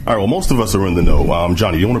All right. Well, most of us are in the know.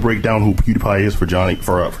 Johnny, you want to break down who PewDiePie is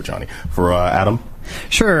for Adam?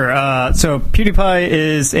 Sure. So PewDiePie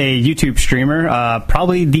is a YouTube streamer,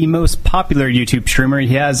 probably the most popular YouTube streamer.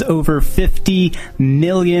 He has over 50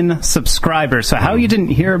 million subscribers. So how you didn't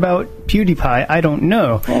hear about PewDiePie, I don't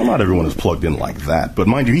know. Well, not everyone is plugged in like that, but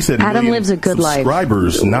mind you, he said Adam lives a good life.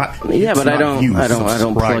 Subscribers, not yeah, but I don't plug in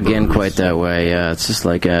subscribers. quite that way. It's just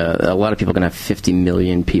like a lot of people can have 50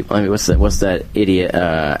 million people. I mean, what's that idiot?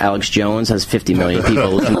 Alex Jones has 50 million people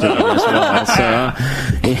listen to him as well.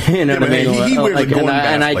 So you know what I mean?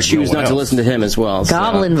 And I choose not to listen to him as well.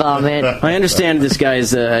 Goblin vomit. I understand this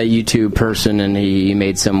guy's a YouTube person and he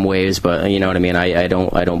made some waves, but you know what I mean. I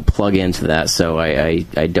don't plug into that, so I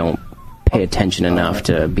don't pay attention enough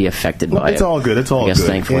to be affected by it. It's all good. It's all good.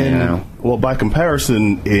 Thankfully, now. Well, by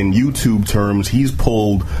comparison, in YouTube terms, he's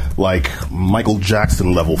pulled like Michael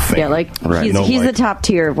Jackson level fame. Yeah, like he's the top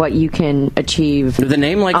tier of what you can achieve. With a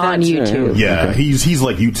name like on that YouTube. Yeah, okay. he's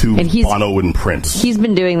like YouTube, and Bono and Prince. He's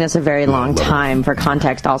been doing this a very long time. For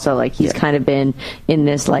context, also, like he's kind of been in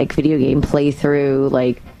this like video game playthrough,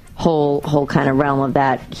 like whole kind of realm of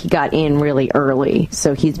that. He got in really early,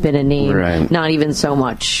 so he's been a name, not even so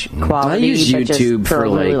much quality, I use but YouTube just for a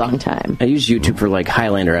really long time. I use YouTube for like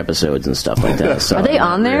Highlander episodes and stuff like that. So are they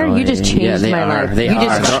on there? really, you just changed my life. You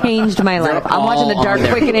just changed my life. I'm watching The Dark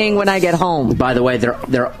Quickening when I get home. By the way,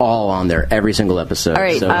 they're all on there, every single episode. All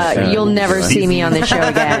right, you'll never see me on this show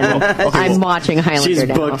again. I'm watching Highlander She's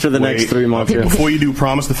now. booked for the next 3 months. Okay, before you do,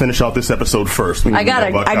 promise to finish out this episode first. I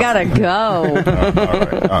gotta go.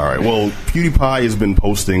 All right. Well, PewDiePie has been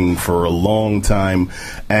posting for a long time,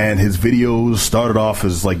 and his videos started off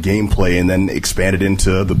as like gameplay and then expanded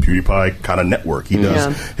into the PewDiePie kind of network. He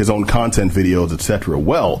does his own content videos, etc.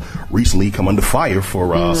 Well, recently he come under fire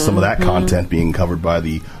for some of that content being covered by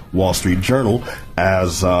the Wall Street Journal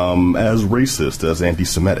as racist, as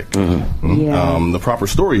anti-Semitic. The proper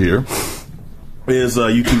story here is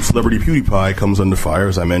YouTube celebrity PewDiePie comes under fire,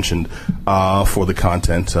 as I mentioned, for the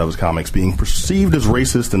content of his comics being perceived as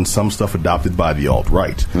racist and some stuff adopted by the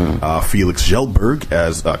alt-right. Felix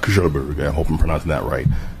Kjellberg, I hope I'm pronouncing that right,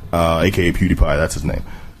 a.k.a. PewDiePie, that's his name,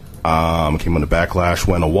 came under backlash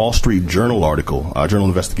when a Wall Street Journal article, a journal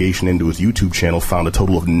investigation into his YouTube channel, found a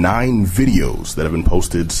total of 9 videos that have been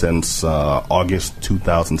posted since August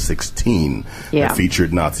 2016 that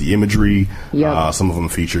featured Nazi imagery. Some of them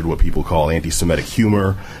featured what people call anti-Semitic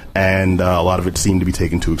humor, and a lot of it seemed to be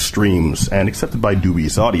taken to extremes and accepted by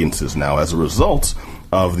dubious audiences. Now, as a result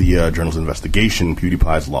of the journal's investigation,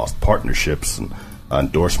 PewDiePie's lost partnerships and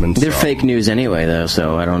endorsements. They're fake news anyway, though,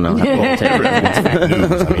 so I don't know how to take it. Fake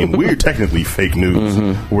news. I mean, we're technically fake news.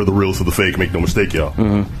 We're the real to the fake, make no mistake, y'all.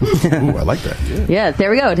 Ooh, I like that. Yeah, there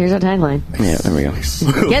we go. Here's our tagline. Yeah, there we go.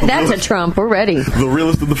 Get that to Trump. We're ready. The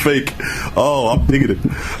realest of the fake. Oh, I'm bigoted.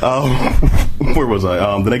 Where was I?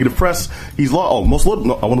 The negative press. He's lost. One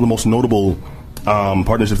of the most notable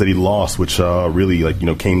partnerships that he lost, which really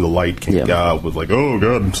came to light, with like, oh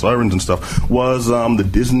god, sirens and stuff, was the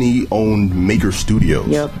Disney-owned Maker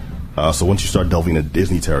Studios. So once you start delving into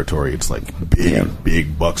Disney territory, it's like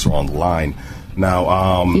big bucks are on the line.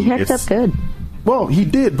 Now, he hacked up good. Well, he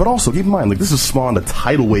did, but also keep in mind, like, this has spawned a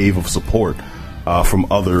tidal wave of support from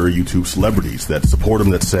other YouTube celebrities that support him,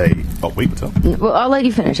 that say, oh, wait, what's up? Well, I'll let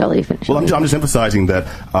you finish. Well, I'm just emphasizing that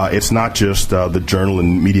it's not just the journal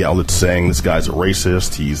and media outlets saying this guy's a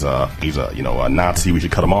racist, he's a Nazi, we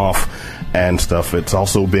should cut him off and stuff. It's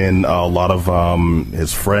also been a lot of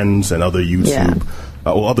his friends and other YouTube,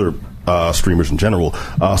 other streamers in general,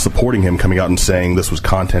 supporting him, coming out and saying this was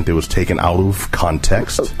content that was taken out of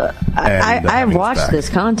context. I've watched this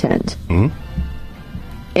content.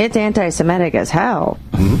 It's anti-Semitic as hell.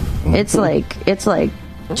 It's like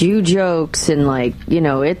Jew jokes and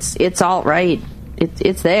it's alt-right.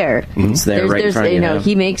 It's there. It's there. Right in front of you.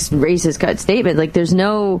 He makes racist statements. Like, there's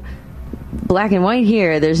no black and white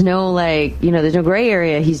here. There's no there's no gray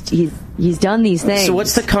area. He's done these things. So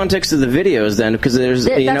what's the context of the videos then? Because there's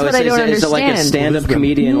what I don't understand. Is it like a stand-up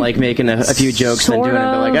comedian making a few jokes and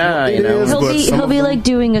doing it? He'll be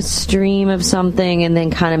doing a stream of something and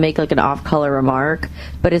then kind of make like an off-color remark,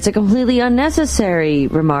 but it's a completely unnecessary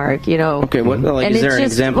remark. Okay, is there an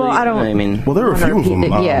example? Well, I don't. Well, there are a few of them.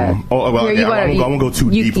 I won't go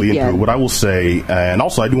too deeply into it. What I will say, and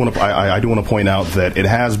also I do want to point out that it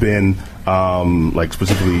has been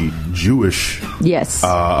specifically Jewish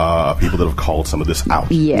people that have called some of this out.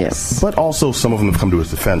 But also some of them have come to his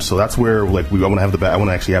defense. So that's where I want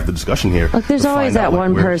to actually have the discussion here. Look, there's always that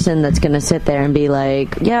one person that's going to sit there and be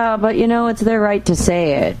like, yeah, but it's their right to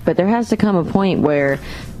say it. But there has to come a point where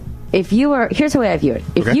here's the way I view it.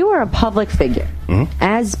 If you are a public figure,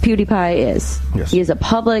 as PewDiePie is, he is a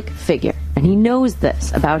public figure, and he knows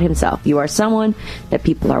this about himself. You are someone that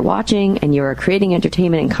people are watching, and you are creating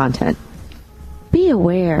entertainment and content. Be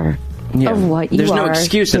aware of what you There's are. There's no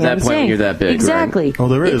excuse at that point when you're that big. Exactly. Right? Oh,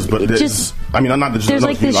 there is, but I'm not just. There's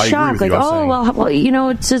like this shock, like, well,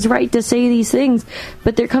 it's his right to say these things,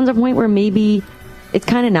 but there comes a point where maybe it's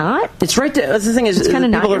kind of not. It's right. That's the thing is,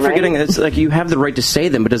 people are forgetting that it's like you have the right to say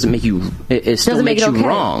them, but it doesn't make you. It still makes you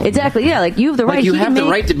wrong. Exactly. Yeah. Like you have the right. Like you have the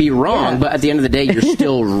right to be wrong, but at the end of the day, you're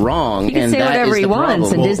still wrong. He can say whatever he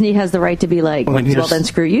wants, and Disney has the right to be like, well, then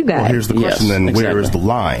screw you guys. Well, here's the question then: exactly. Where is the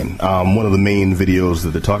line? One of the main videos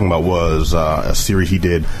that they're talking about was a series he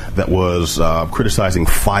did that was criticizing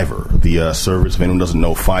Fiverr, the service. If anyone doesn't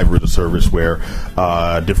know, Fiverr is a service where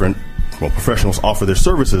different professionals offer their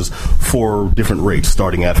services for different rates,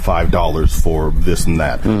 starting at $5 for this and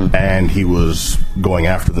that. And he was going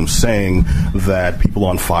after them, saying that people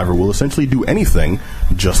on Fiverr will essentially do anything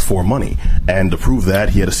just for money. And to prove that,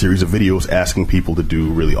 he had a series of videos asking people to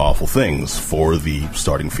do really awful things for the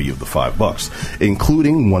starting fee of the $5,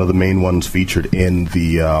 including one of the main ones featured in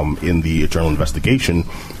the journal investigation,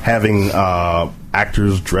 having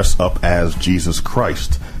actors dress up as Jesus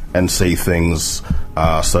Christ and say things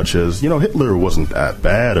such as, Hitler wasn't that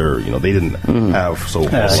bad, or, they didn't have so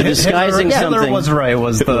disguising something. Hitler was right, Hitler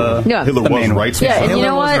was right. Yeah, and you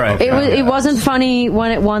know what? Right. It wasn't funny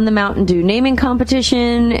when it won the Mountain Dew naming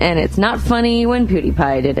competition, and it's not funny when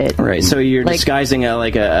PewDiePie did it. Right, so you're disguising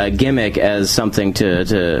a gimmick as something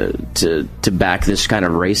to back this kind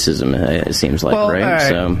of racism, it seems like, right?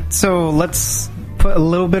 All right. So let's put a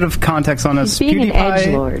little bit of context on this. Being PewDiePie. an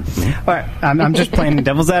edgelord. All right, I'm just playing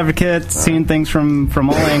devil's advocate, seeing things from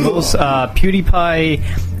all angles.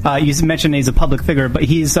 PewDiePie, you mentioned he's a public figure, but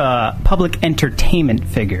he's a public entertainment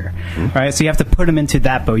figure, right? So you have to put him into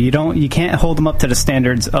that boat. You can't hold him up to the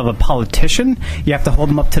standards of a politician. You have to hold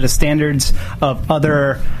him up to the standards of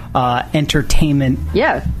other entertainment.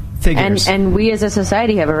 Yeah. Figures. And we as a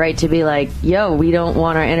society have a right to be like, yo, we don't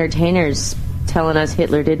want our entertainers telling us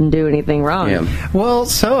Hitler didn't do anything wrong. Yeah. Well,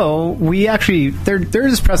 so we actually there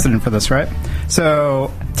is precedent for this, right?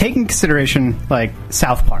 So taking consideration like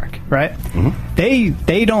South Park, right?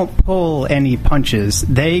 They don't pull any punches.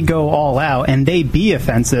 They go all out and they be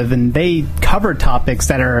offensive and they cover topics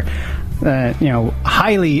that are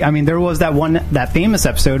highly. I mean, there was that famous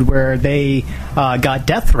episode where they got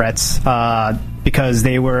death threats because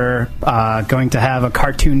they were going to have a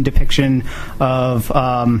cartoon depiction of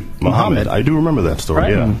Muhammad. I do remember that story,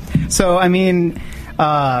 right? Yeah. So, I mean,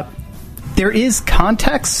 there is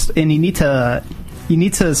context, and you need to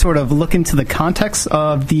sort of look into the context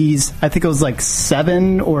of these. I think it was like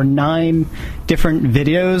 7 or 9 different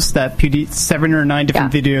videos that 7 or 9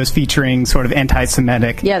 different videos featuring sort of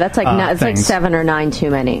anti-Semitic. Yeah, that's like it's like 7 or 9 too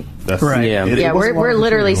many. That's right. Yeah, we're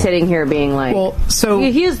literally sitting here being like, well, so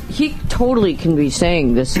he totally can be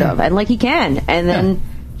saying this stuff, and like he can, and then.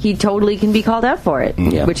 He totally can be called out for it,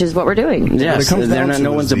 which is what we're doing. Yes,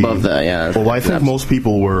 no one's above that. Yeah. Well, I think most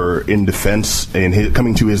people were in defense,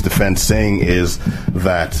 coming to his defense, saying is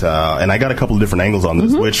that, and I got a couple of different angles on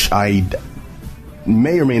this, which I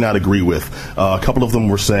may or may not agree with. A couple of them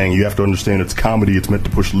were saying you have to understand it's comedy, it's meant to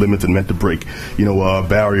push limits and meant to break,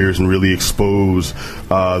 barriers and really expose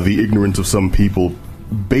the ignorance of some people.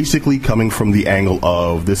 Basically coming from the angle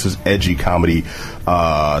of this is edgy comedy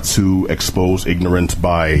to expose ignorance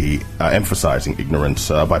by emphasizing ignorance,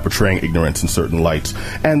 by portraying ignorance in certain lights.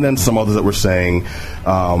 And then some others that were saying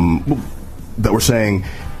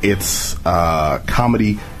it's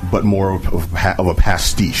comedy, but more of a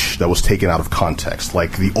pastiche that was taken out of context.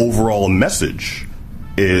 Like the overall message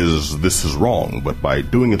is this is wrong, but by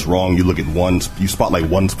doing it's wrong, you look at you spotlight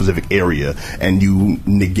one specific area and you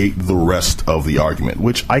negate the rest of the argument,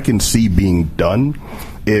 which I can see being done.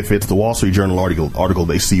 If it's the Wall Street Journal article,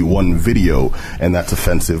 they see one video and that's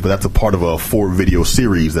offensive, but that's a part of a 4-video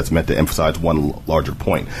series that's meant to emphasize one larger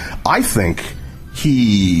point. I think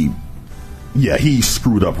he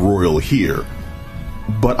screwed up royal here,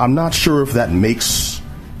 but I'm not sure if that makes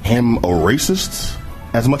him a racist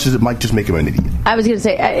as much as it might just make him an idiot. I was going to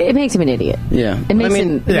say, it makes him an idiot. Yeah. It makes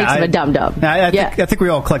him a dum-dum. I think we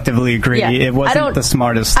all collectively agree it wasn't the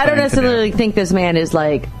smartest I don't necessarily think this man is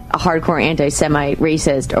like a hardcore anti-Semite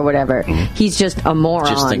racist or whatever. He's just a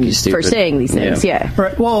moron for saying these things. Yeah.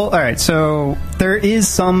 Right. Well, all right. So there is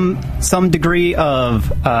some degree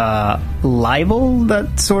of libel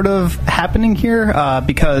that's sort of happening here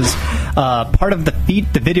because part of the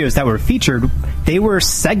videos that were featured, they were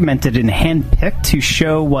segmented and handpicked to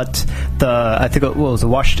show what I think it was the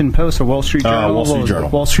Washington Post or Wall Street Journal,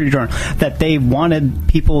 Wall Street Journal, that they wanted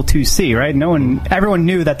people to see. Right? Everyone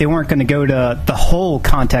knew that they weren't going to go to the whole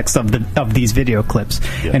context of these video clips.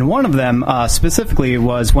 Yeah. And one of them specifically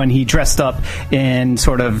was when he dressed up in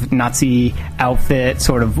sort of Nazi outfit,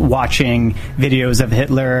 sort of watching videos of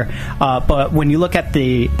Hitler. But when you look at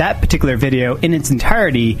that particular video in its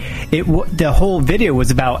entirety, the whole video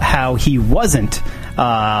was about how he wasn't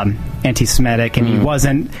anti-Semitic and he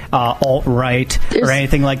wasn't alt-right or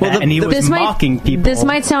anything like that, and he was mocking people. This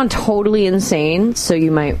might sound totally insane, so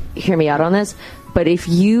you might hear me out on this, but if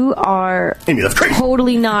you are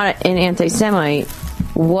totally not an anti-Semite,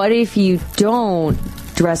 what if you don't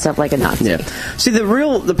dress up like a Nazi? Yeah. See,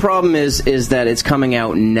 the problem is that it's coming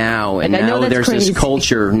out now, and now there's this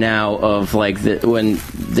culture now of like when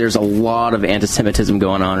there's a lot of anti-Semitism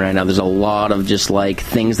going on right now. There's a lot of just like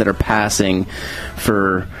things that are passing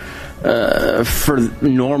for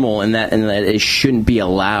normal, and that it shouldn't be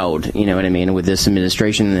allowed. You know what I mean? With this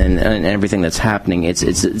administration and everything that's happening,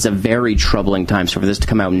 it's a very troubling time. So for this to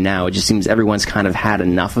come out now, it just seems everyone's kind of had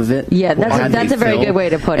enough of it. Yeah, that's a very good way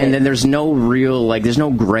to put it. And then there's no real there's no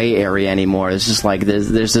gray area anymore. It's just like there's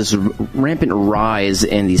this rampant rise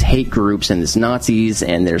in these hate groups and this Nazis,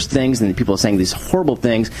 and there's things, and people are saying these horrible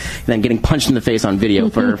things, and then getting punched in the face on video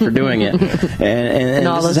for doing it. And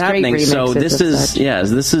all this is happening. So this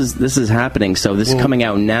is happening. So this is coming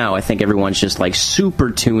out now. I think everyone's just like super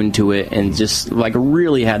tuned to it and just like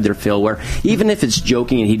really had their fill, where even if it's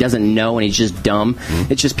joking and he doesn't know and he's just dumb,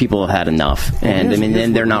 it's just people have had enough. And I mean,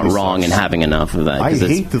 then they're not wrong in having enough of that. I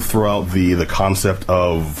hate to throw out the concept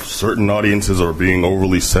of certain audiences are being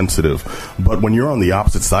overly sensitive, but when you're on the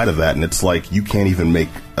opposite side of that, and it's like you can't even make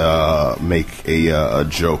a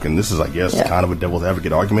joke, and this is, I guess, kind of a devil's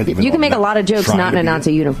advocate argument. You can make a lot of jokes not in a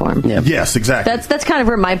Nazi uniform. Yeah. Yes, exactly. That's kind of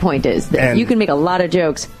where my point is. That you can make a lot of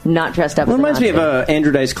jokes not dressed up as a Nazi. It reminds me of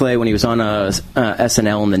Andrew Dice Clay when he was on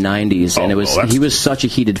SNL in the 90s, and he was such a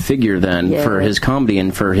heated figure then for his comedy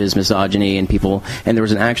and for his misogyny and people. And there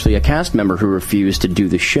was actually a cast member who refused to do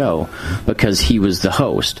the show because he was the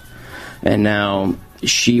host. And now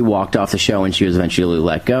she walked off the show and she was eventually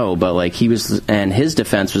let go, but like his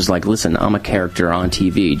defense was like, listen, I'm a character on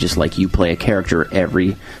TV, just like you play a character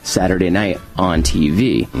every Saturday night on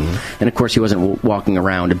TV. And of course he wasn't walking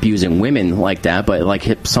around abusing women like that, but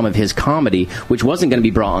like some of his comedy, which wasn't going to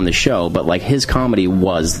be brought on the show, but like his comedy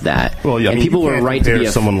was that. Well, yeah, and people were right to be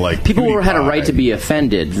someone like people had a right to be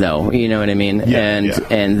offended, though. You know what I mean?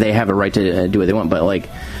 And they have a right to do what they want, but like.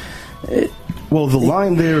 Well, the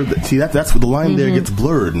line there, that's where the line there gets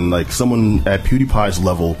blurred, and like someone at PewDiePie's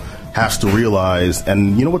level has to realize,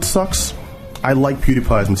 and you know what sucks? I like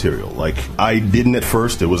PewDiePie's material. Like, I didn't at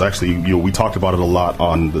first. It was actually, we talked about it a lot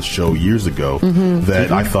on the show years ago,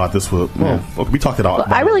 that I thought this was, we talked about it.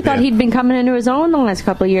 I really thought he'd been coming into his own the last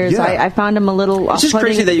couple of years. Yeah. I found him a little It's just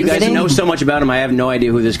crazy that you guys know so much about him. I have no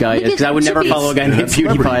idea who this guy is, because I would never follow a guy named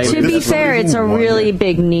PewDiePie. To be fair, it's a really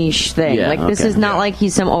big niche thing. This is not like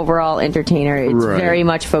he's some overall entertainer. It's very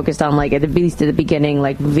much focused on, like, at least at the beginning,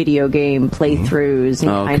 like, video game playthroughs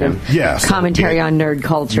and kind of commentary on nerd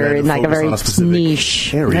culture and, like, a very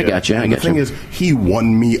niche area. I got you. The thing is, he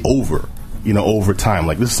won me over, over time.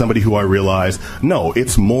 Like, this is somebody who I realized, no,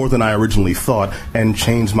 it's more than I originally thought, and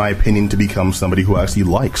changed my opinion to become somebody who actually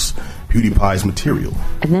likes PewDiePie's material.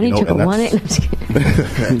 And then he took and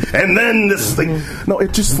then this thing,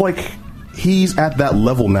 it's just like he's at that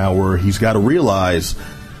level now where he's got to realize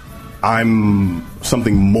I'm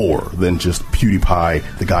something more than just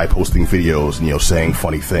PewDiePie, the guy posting videos and saying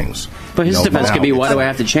funny things. But his defense could be, why do I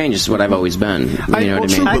have to change? This is what I've always been. You know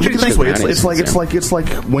what I mean? It's like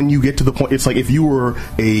when you get to the point. It's like if you were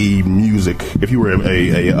a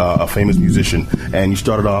famous musician and you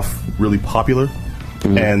started off really popular.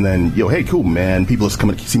 And then, hey, cool, man. People are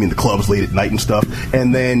coming to see me in the clubs late at night and stuff.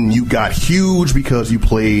 And then you got huge because you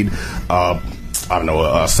played, a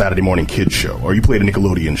Saturday morning kids show, or you played a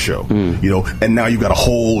Nickelodeon show, and now you've got a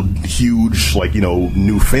whole huge,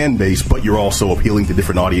 new fan base, but you're also appealing to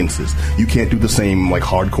different audiences. You can't do the same,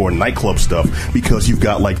 hardcore nightclub stuff because you've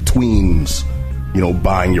got, tweens,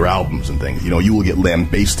 buying your albums and things. You will get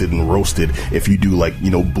lambasted and roasted if you do,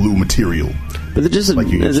 blue material. But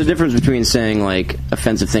there's a difference between saying like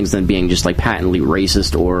offensive things than being just like patently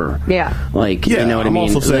racist or like you know what I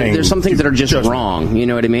mean. There's some things that are just wrong. You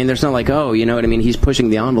know what I mean. There's not like, oh, you know what I mean. He's pushing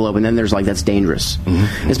the envelope, and then there's like that's dangerous,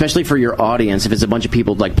 especially for your audience if it's a bunch of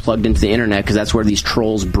people like plugged into the internet, because that's where these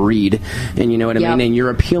trolls breed. And you know what I mean. And you're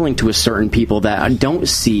appealing to a certain people that don't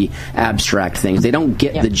see abstract things. They don't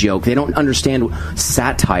get the joke. They don't understand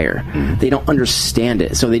satire. They don't understand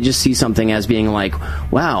it. So they just see something as being like,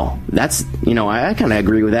 wow, that's, you know, I kind of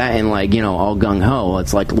agree with that, and like, you know, all gung ho.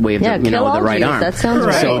 It's like the way of the, you know, the right arm. That sounds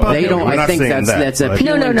right. So they don't. I think that's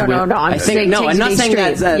appealing. No. I'm not saying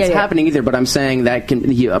that's happening either. But I'm saying that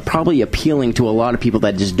can probably appealing to a lot of people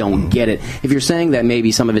that just don't get it. If you're saying that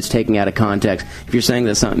maybe some of it's taken out of context, if you're saying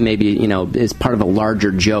that some maybe, you know, is part of a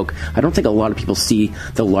larger joke, I don't think a lot of people see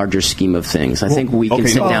the larger scheme of things. I think we can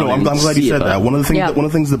sit down. I'm glad you said that. One of the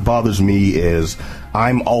things that bothers me is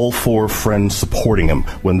I'm all for friends supporting him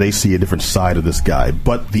when they see a different side of this guy,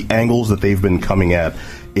 but the angles that they've been coming at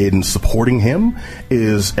in supporting him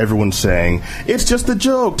is everyone saying it's just a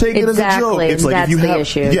joke, take it as a joke. It's like, if you have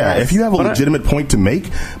if you have a legitimate point to make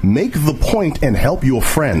the point and help your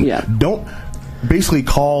friend. Don't basically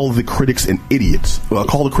call the critics idiots,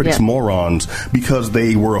 call the critics morons because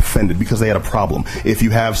they were offended, because they had a problem. If you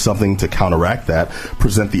have something to counteract that,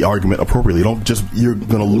 present the argument appropriately. Don't just, you're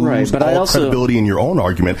going to lose all credibility in your own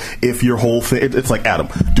argument if your whole thing, it's like, Adam,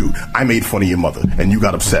 dude, I made fun of your mother and you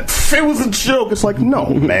got upset. It was a joke. It's like, no,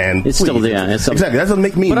 man. It's still there. Exactly. That doesn't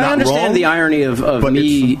make me not wrong. But I understand the irony of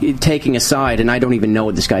me taking a side, and I don't even know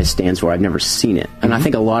what this guy stands for. I've never seen it. And I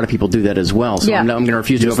think a lot of people do that as well. So I'm going to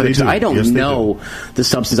refuse to go for this. I don't know the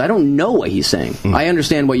substance. I don't know what he's saying. I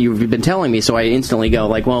understand what you've been telling me, so I instantly go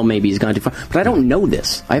like, well, maybe he's gone too far. But I don't know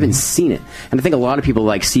this. I haven't seen it. And I think a lot of people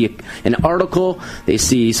like see an article, they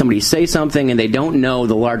see somebody say something, and they don't know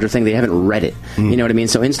the larger thing. They haven't read it. You know what I mean?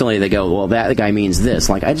 So instantly they go, well, that guy means this.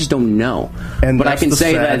 Like, I just don't know. But I can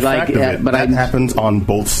say that, like, but that happens on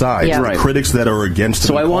both sides. Right. Critics that are against.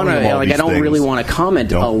 So I want to, like, I don't really want to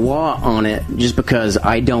comment a lot on it just because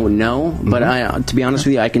I don't know. But to be honest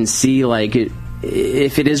with you, I can see like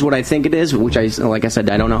if it is what I think it is, which like I said,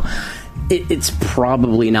 I don't know. It's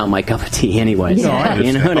probably not my cup of tea anyway. You know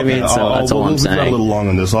what I mean? So that's all I'm saying. We've got a little long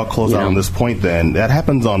on this. I'll close out on this point then. That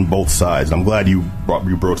happens on both sides. I'm glad you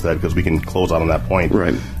broached that because we can close out on that point.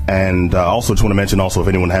 Right. And also just want to mention also, if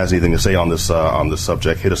anyone has anything to say on this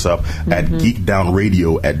subject, hit us up at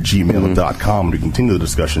geekdownradio@gmail.com to continue the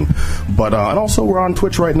discussion. But and also we're on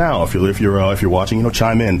Twitch right now. If you're watching, you know,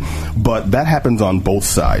 chime in. But that happens on both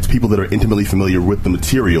sides. People that are intimately familiar with the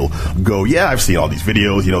material go, yeah, I've seen all these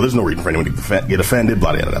videos. You know, there's no reason for anyone to get offended.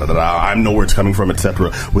 Blah blah blah blah. I know where it's coming from,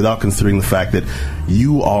 etc. Without considering the fact that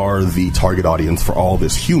you are the target audience for all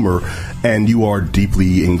this humor, and you are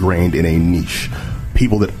deeply ingrained in a niche.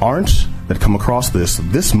 People that aren't, that come across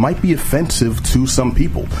this might be offensive to some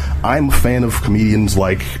people. I'm a fan of comedians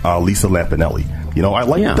like Lisa Lampanelli. You know, I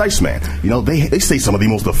like Dice Man. You know, they say some of the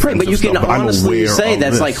most offensive but you stuff. can honestly say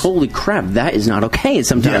that's like, holy crap, that is not okay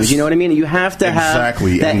sometimes. You know what I mean? You have to have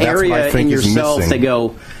that area in yourself to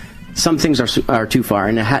go, some things are too far,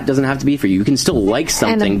 and it doesn't have to be for you. You can still like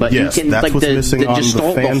something, but you can, like,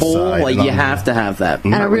 the whole, like, you have to have that.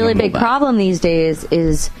 And a really big problem these days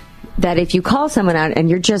is that if you call someone out and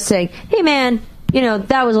you're just saying, hey man, you know,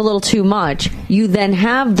 that was a little too much, you then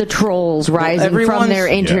have the trolls rising from their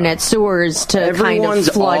internet sewers to kind of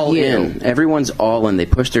flood you. Everyone's all in. They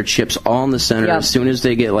push their chips all in the center. As soon as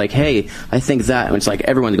they get like, hey, I think that, and it's like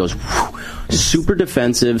everyone goes super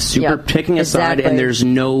defensive, super picking a side, and there's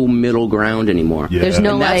no middle ground anymore. There's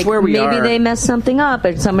no, like, maybe they messed something up,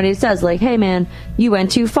 and somebody says like, hey man, you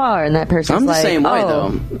went too far, and that person's like, I'm the same way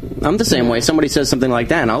though. I'm the same way. Somebody says something like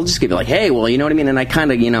that, and I'll just give it like, hey, well, you know what I mean? And I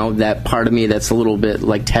kind of, you know, that part of me that's a little bit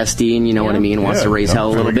like testy, and you know what I mean, wants to raise hell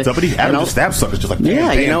a little bit. Somebody just stab suckers, just like, you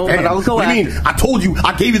know, but I'll go. What do you mean? I told you,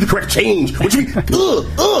 I gave you the correct change. What you mean?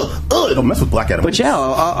 It'll mess with Black Adam. But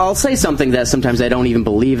I'll say something that sometimes I don't even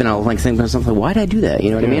believe, and I'll like think about something. Why did I do that? You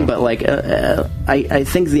know what I mean? But like, I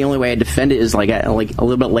think the only way I defend it is like a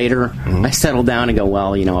little bit later. I settle down and go,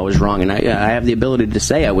 well, you know, I was wrong, and I have the ability to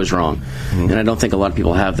say I was wrong, and I don't think a lot of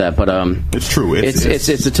people have that. But it's true. It's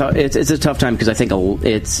a tough time because I think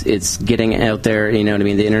it's getting out there. You know what I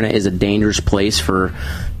mean? The internet is a dangerous place for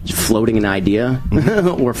floating an idea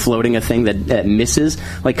or floating a thing that misses.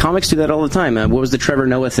 Like comics do that all the time. What was the Trevor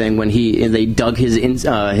Noah thing when they dug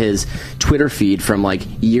his Twitter feed from like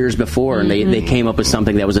years before, and they came up with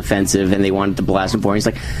something that was offensive and they wanted to blast him for it. He's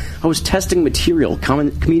like, I was testing material.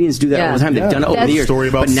 Comedians do that all the time. They've done it over the years,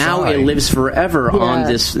 but now it lives forever on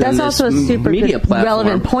this. That's also a super media platform.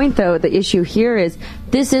 Relevant point, though. The issue here is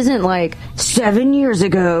this isn't like 7 years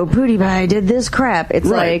ago PewDiePie did this crap. It's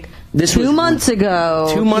like this 2 months ago.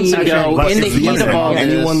 2 months ago, in the heat of all this.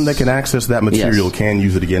 Anyone that can access that material can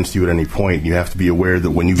use it against you at any point. You have to be aware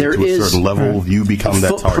that when you get to a certain level, you become that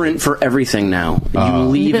target. Footprint for everything now. You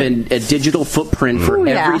leave a digital footprint for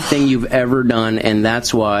everything you've ever done, and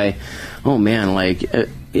that's why, oh man, like...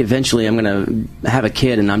 eventually I'm going to have a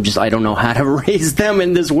kid, and I don't know how to raise them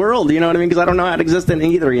in this world, you know what I mean? Because I don't know how to exist in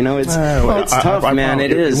either, you know? It's tough, man.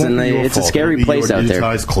 It is, and it's a scary place out there.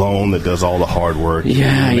 Digitized clone that does all the hard work.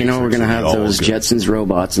 Yeah, you know, we're going to have those Jetsons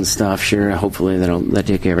robots and stuff, sure. Hopefully they'll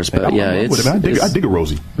take care of us, but I dig a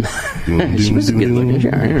Rosie. She was a good looking,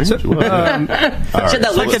 sure. So,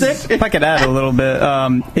 if I could add a little bit,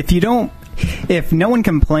 if no one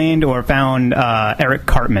complained or found Eric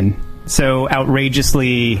Cartman so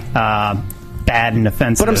outrageously bad and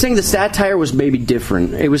offensive. But I'm saying the satire was maybe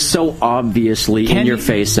different. It was so obviously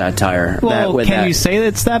in-your-face satire. Well, can you say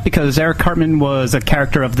it's that? Because Eric Cartman was a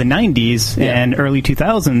character of the 90s and early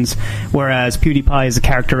 2000s, whereas PewDiePie is a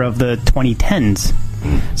character of the 2010s.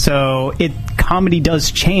 So comedy does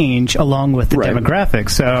change along with the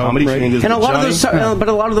demographics. So comedy changes, and a lot of those, but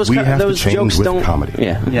a lot of those jokes don't. Comedy.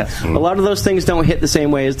 A lot of those things don't hit the same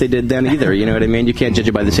way as they did then either. You know what I mean? You can't judge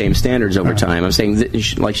it by the same standards over time. I'm saying,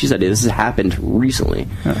 like she said, this has happened recently.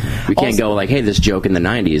 We can't go like, hey, this joke in the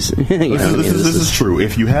 90s. This is true.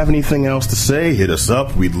 If you have anything else to say, hit us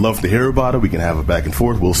up. We'd love to hear about it. We can have it back and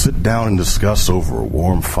forth. We'll sit down and discuss over a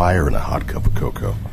warm fire and a hot cup of cocoa.